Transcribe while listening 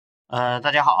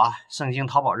大家好啊，盛京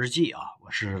淘宝日记啊，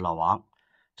我是老王，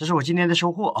这是我今天的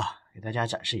收获啊，给大家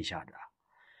展示一下子。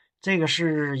这个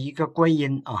是一个观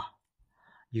音啊，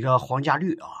一个黄加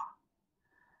绿啊，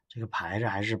这个牌子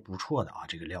还是不错的啊，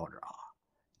这个料子啊，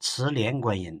持莲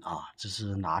观音啊，这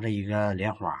是拿着一个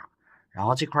莲花，然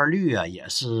后这块绿啊也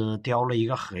是雕了一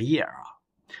个荷叶啊，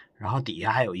然后底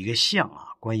下还有一个像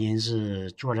啊，观音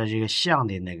是坐在这个像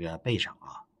的那个背上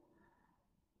啊。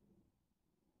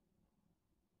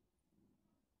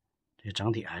这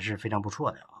整体还是非常不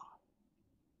错的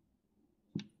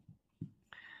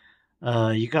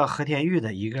啊。一个和田玉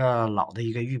的一个老的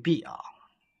一个玉璧啊，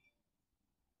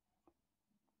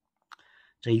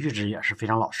这玉质也是非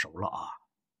常老熟了啊，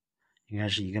应该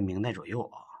是一个明代左右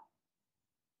啊。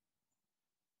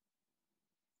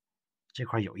这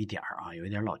块有一点啊，有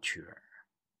一点老缺，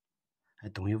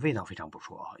东西味道非常不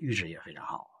错啊，玉质也非常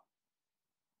好，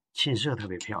沁色特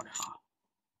别漂亮啊。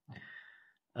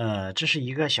这是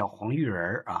一个小黄玉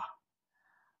人啊，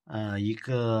一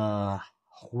个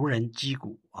胡人击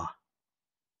鼓啊。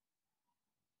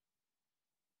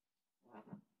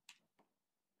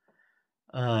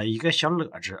一个小乐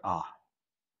子啊，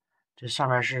这上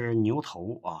面是牛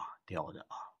头啊雕的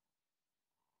啊，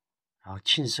然后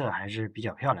沁色还是比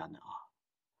较漂亮的啊。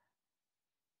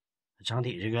整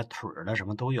体这个腿儿的什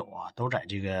么都有啊，都在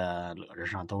这个乐子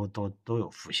上都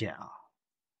有浮现啊。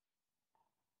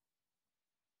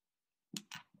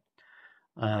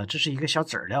这是一个小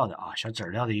籽料的啊，小籽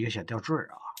料的一个小吊坠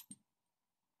啊，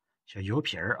小油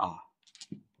皮儿啊，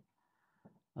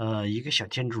一个小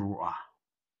天珠啊，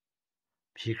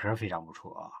皮壳非常不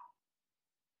错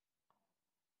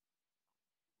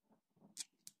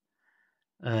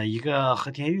啊。一个和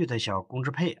田玉的小公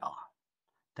字佩啊，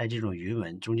带这种云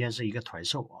纹，中间是一个团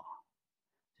寿啊，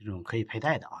这种可以佩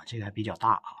戴的啊，这个还比较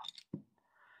大啊。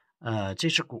这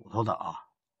是骨头的啊，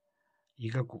一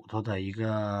个骨头的一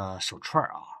个手串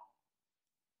啊，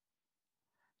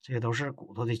这个都是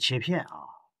骨头的切片啊，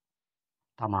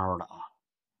大猫的啊，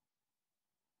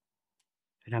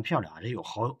非常漂亮。这有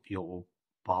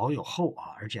薄有厚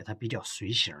啊，而且它比较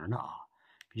随形的啊，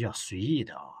比较随意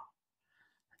的啊，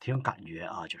挺有感觉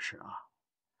啊，就是啊。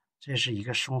这是一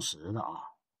个松石的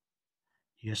啊，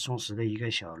一个松石的一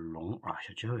个小龙啊，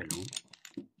小绝尾龙。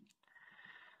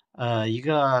一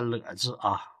个乐字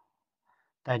啊，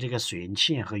带这个水银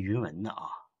沁和云纹的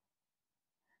啊，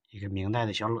一个明代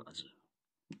的小乐字。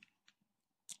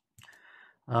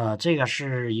这个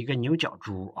是一个牛角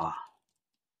珠啊，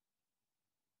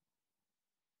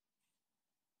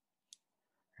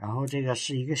然后这个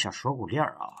是一个小锁骨链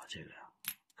啊，这个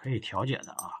可以调节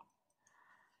的啊。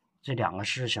这两个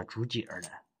是小竹节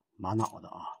的玛瑙的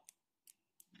啊。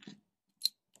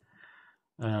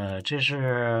这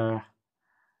是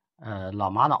老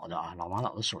玛瑙的啊，老玛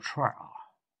瑙的手串啊，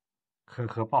颗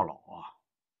颗抱老啊，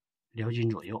辽金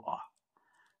左右啊。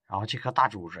然后这颗大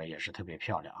珠子也是特别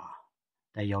漂亮啊，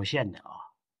带腰线的啊。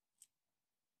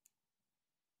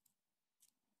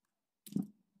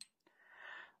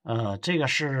这个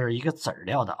是一个籽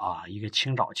料的啊，一个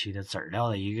清早期的籽料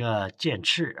的一个剑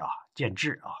翅啊，剑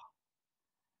质啊。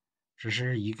这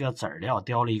是一个籽料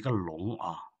雕了一个龙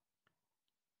啊，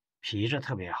皮子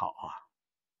特别好啊。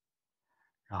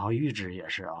然后玉质也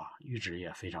是啊，玉质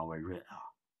也非常温润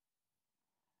啊。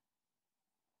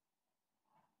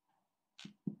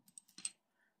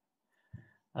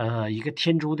一个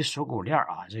天珠的锁骨链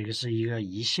啊，这个是一个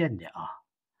一线的啊，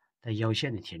带腰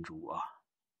线的天珠啊。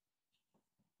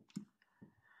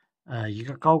一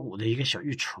个高骨的一个小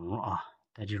玉琮啊，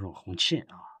带这种红沁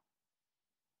啊。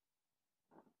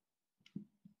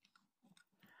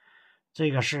这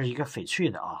个是一个翡翠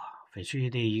的啊，翡翠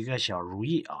的一个小如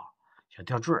意啊，小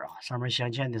吊坠啊，上面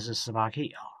镶嵌的是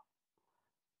18K 啊。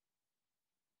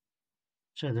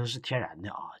这都是天然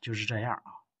的啊，就是这样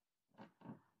啊。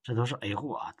这都是 A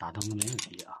货啊，打灯都没问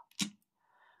题啊。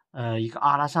一个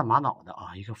阿拉善玛瑙的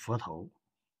啊，一个佛头。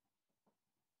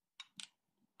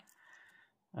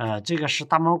这个是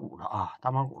大毛骨的啊，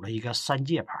大毛骨的一个三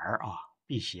界牌啊，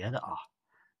辟邪的啊，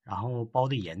然后包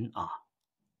的银啊。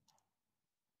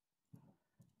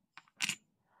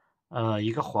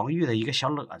一个黄玉的一个小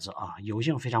乐子啊，油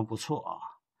性非常不错啊，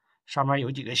上面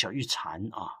有几个小玉蝉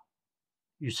啊，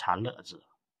玉蝉乐子，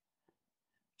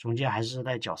中间还是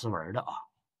带绞丝纹的啊。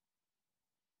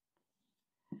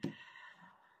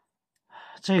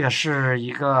这个是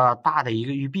一个大的一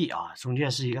个玉璧啊，中间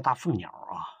是一个大凤鸟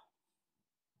啊。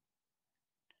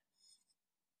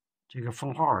这个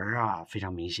风花纹啊非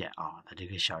常明显啊，它这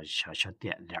个小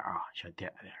点点啊，小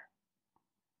点点，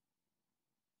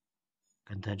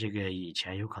跟它这个以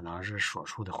前有可能是所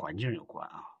处的环境有关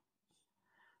啊，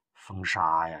风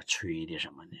沙呀、吹的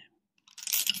什么的。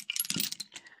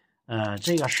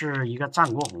这个是一个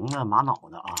战国红的玛瑙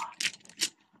的啊，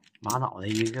玛瑙的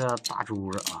一个大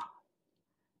珠子啊，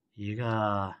一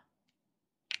个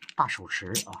大手持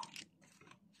啊。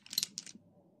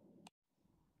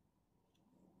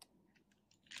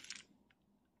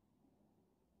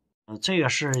这个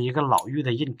是一个老玉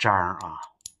的印章啊，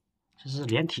这是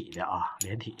连体的啊，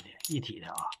连体的一体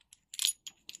的啊。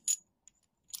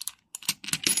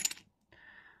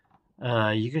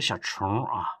一个小虫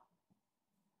啊，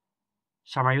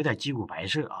上面有点鸡骨白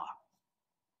色啊。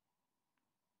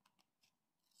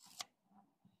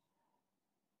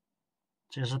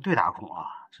这是对打孔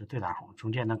啊，是对打孔，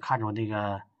中间能看出那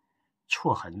个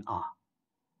错痕啊，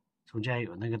中间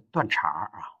有那个断茬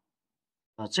啊。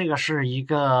这个是一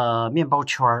个面包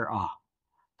圈啊，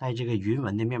带这个云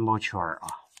纹的面包圈啊。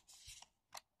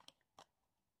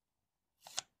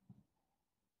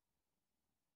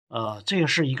这个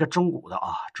是一个中古的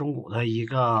啊，中古的一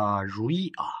个如意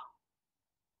啊，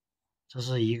这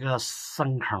是一个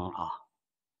深坑啊，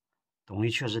东西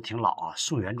确实挺老啊，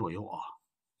宋元左右啊，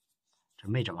这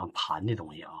没怎么盘的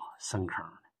东西啊，深坑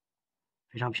的，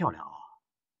非常漂亮啊。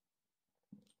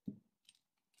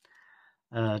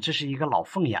这是一个老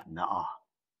凤眼的啊，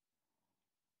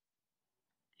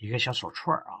一个小手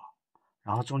串啊，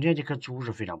然后中间这颗珠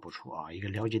子非常不错啊，一个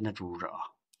辽金的珠子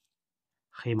啊，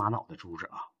黑玛瑙的珠子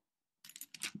啊。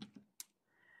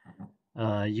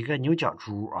一个牛角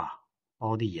珠啊，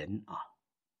包的银啊。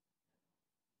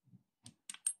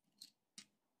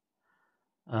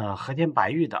和田白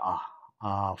玉的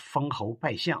封侯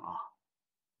拜相啊，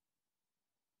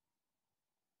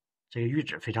这个玉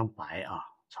质非常白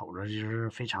啊，瞅着就是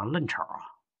非常嫩草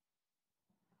啊。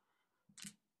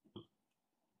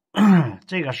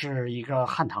这个是一个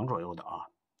汉唐左右的啊，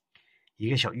一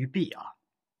个小玉璧啊，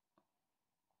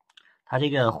它这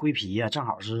个灰皮啊，正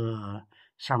好是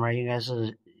上面应该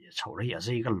是瞅着也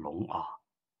是一个龙啊，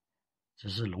这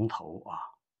是龙头啊，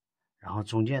然后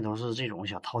中间都是这种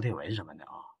小饕餮纹什么的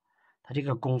啊。它这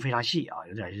个工非常细啊，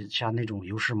有点像那种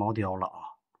油丝毛雕了啊，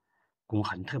工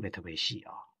痕特别细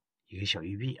啊，一个小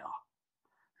玉璧啊，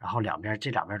然后这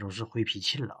两边都是灰皮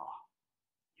沁了啊，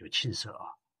有沁色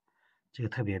啊，这个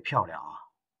特别漂亮啊。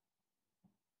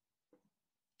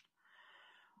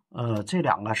这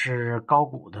两个是高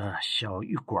古的小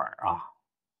玉管啊，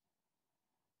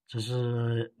这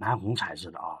是南红材质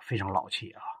的啊，非常老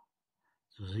气啊，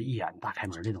这是一眼大开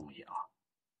门的东西啊。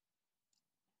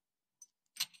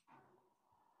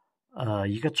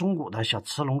一个中古的小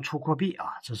瓷龙出阔璧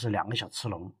啊，这是两个小瓷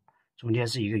龙，中间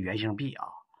是一个圆形璧啊，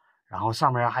然后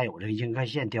上面还有这个英克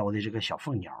线雕的这个小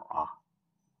凤鸟啊，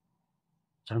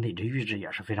整体这玉质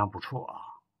也是非常不错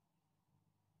啊，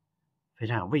非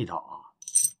常有味道啊。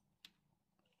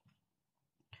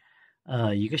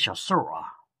一个小兽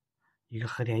啊，一个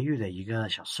和田玉的一个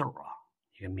小兽啊，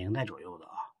一个明代左右的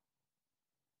啊。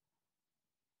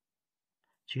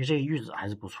其实这个玉质还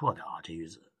是不错的啊，这玉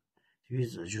质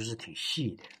就是挺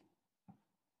细的。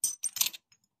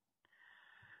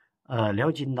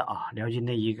辽金的啊，辽金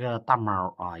的一个大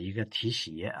猫啊，一个提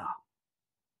鞋啊。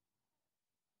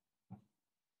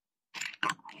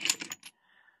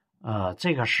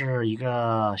这个是一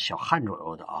个小汉左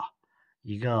右的啊，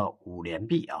一个五连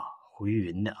璧啊，回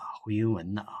云的啊，回云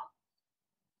纹的啊，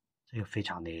这个非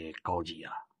常的高级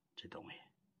啊，这东西，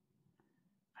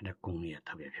看这工也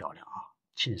特别漂亮啊，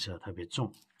沁色特别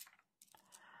重。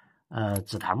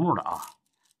紫檀木的啊，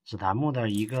紫檀木的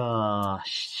一个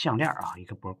项链啊，一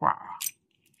个脖挂啊，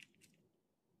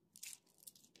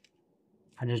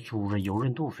看这珠子油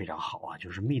润度非常好啊，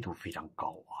就是密度非常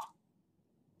高啊。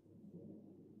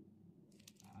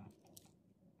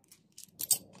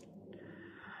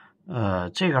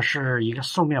这个是一个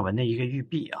兽面纹的一个玉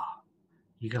璧啊，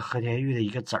一个和田玉的一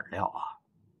个籽料啊，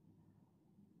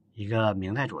一个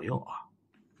明代左右啊。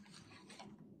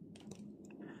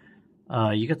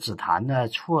一个紫檀的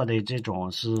错的这种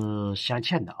是镶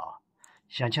嵌的啊，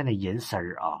镶嵌的银丝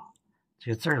啊，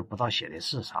这个字儿不知道写的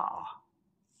是啥啊。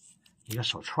一个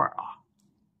手串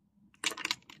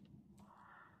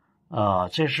啊，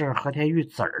这是和田玉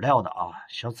籽料的啊，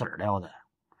小籽料的。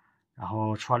然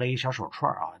后穿了一个小手串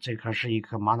啊，这颗是一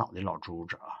颗玛瑙的老珠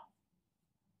子啊。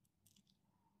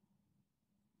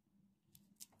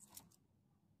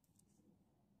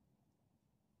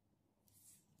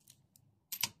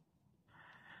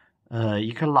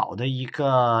一个老的一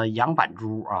个羊板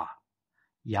珠啊，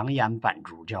羊眼板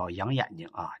珠叫羊眼睛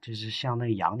啊，这是像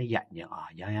那羊的眼睛啊，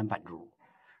羊眼板珠。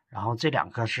然后这两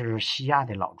颗是西亚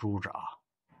的老珠子啊，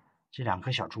这两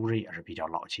颗小珠子也是比较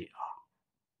老气啊。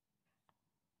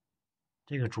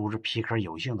这个珠子皮壳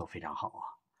油性都非常好啊，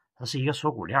它是一个锁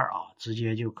骨链啊，直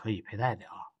接就可以佩戴的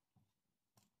啊。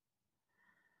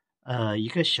一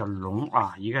个小龙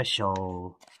啊，一个小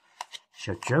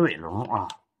绝尾龙啊。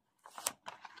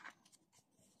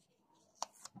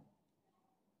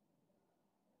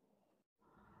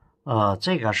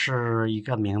这个是一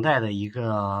个明代的一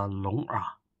个龙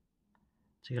啊，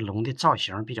这个龙的造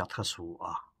型比较特殊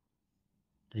啊，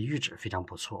这玉质非常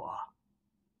不错啊，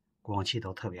光气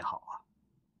都特别好啊。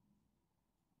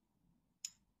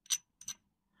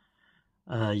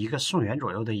一个宋元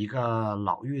左右的一个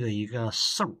老玉的一个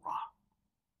兽啊，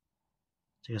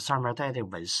这个上面带的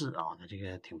纹饰啊，它这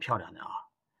个挺漂亮的啊，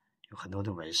有很多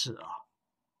的纹饰啊，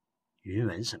云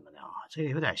纹什么的啊，这个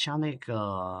有点像那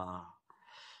个，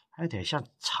还有点像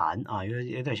蝉啊，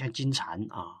有点像金蝉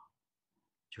啊，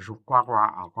就是呱呱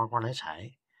啊，呱呱来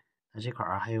财。那这块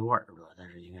儿还有个耳朵，但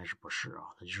是应该是不是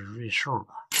啊？它就是瑞兽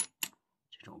吧，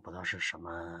这种不知道是什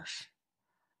么，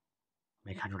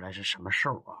没看出来是什么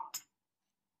兽啊。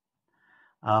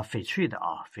翡翠的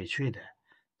啊，翡翠的，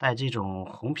带这种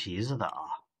红皮子的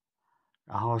啊，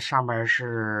然后上面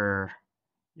是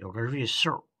有个瑞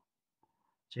兽，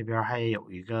这边还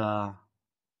有一个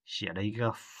写了一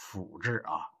个福字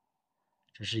啊，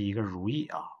这是一个如意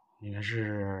啊，应该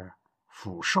是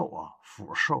福寿啊，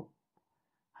福寿，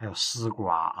还有丝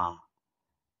瓜啊，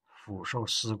福寿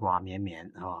丝瓜绵绵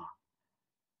啊，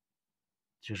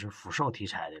就是福寿题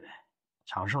材的呗，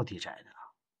长寿题材的啊。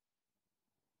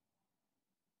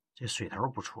这水头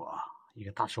不错啊，一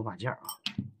个大手把件啊。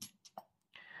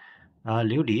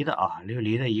琉璃的啊，琉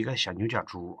璃的一个小牛角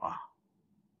珠啊。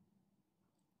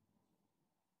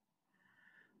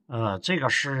这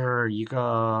个是一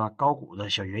个高古的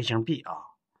小圆形币啊，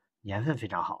年份非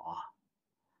常好啊。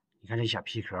你看这小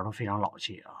皮壳都非常老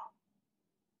气啊，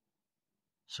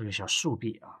是个小树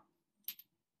币啊。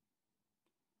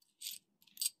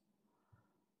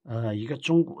一个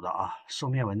中古的啊，兽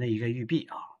面纹的一个玉璧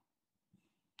啊。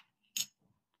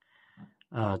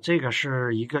这个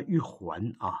是一个玉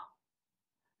环啊，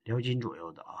辽金左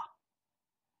右的啊，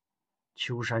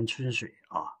秋山春水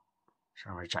啊，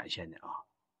上面展现的啊，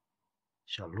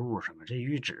小鹿什么，这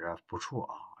玉质啊不错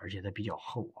啊，而且它比较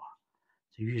厚啊，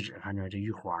这玉质看着这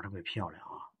玉花特别漂亮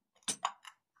啊。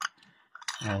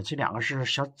这两个是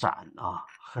小盏啊，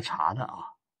喝茶的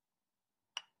啊，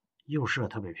釉色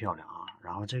特别漂亮啊。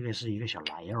然后这个是一个小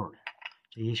蓝釉的，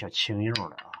这一个小青釉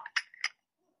的啊。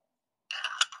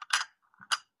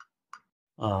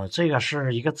这个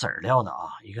是一个籽料的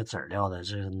啊，一个籽料的，这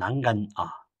是南根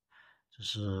啊，这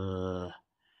是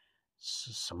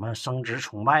什么生殖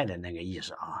崇拜的那个意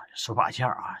思啊，手把件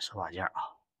啊，手把件啊，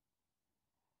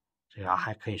这个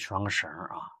还可以拴个绳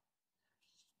啊，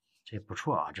这不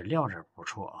错啊，这料子不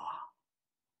错啊。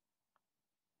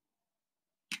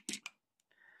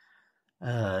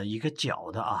一个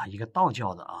角的啊，一个道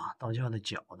教的啊，道教的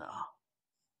角的啊。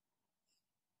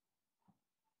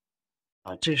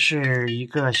这是一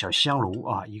个小香炉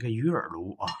啊，一个鱼耳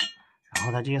炉啊，然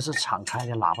后它这个是敞开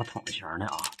的喇叭筒型的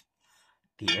啊，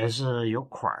底下是有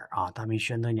款啊，大明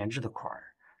宣德年制的款，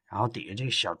然后底下这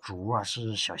个小竹啊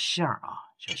是小象啊，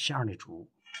小象的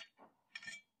竹。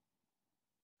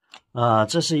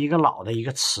这是一个老的一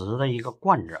个瓷的一个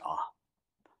罐子啊，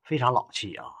非常老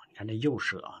气啊，你看这釉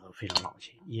色啊都非常老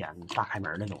气，一眼大开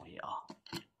门的东西啊，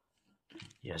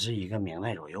也是一个明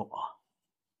代左右啊。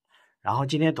然后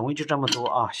今天东西就这么多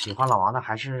啊，喜欢老王的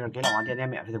还是给老王点点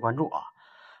免费的关注啊，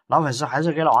老粉丝还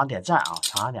是给老王点赞啊，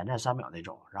长按点赞3秒那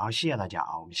种。然后谢谢大家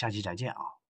啊，我们下期再见啊。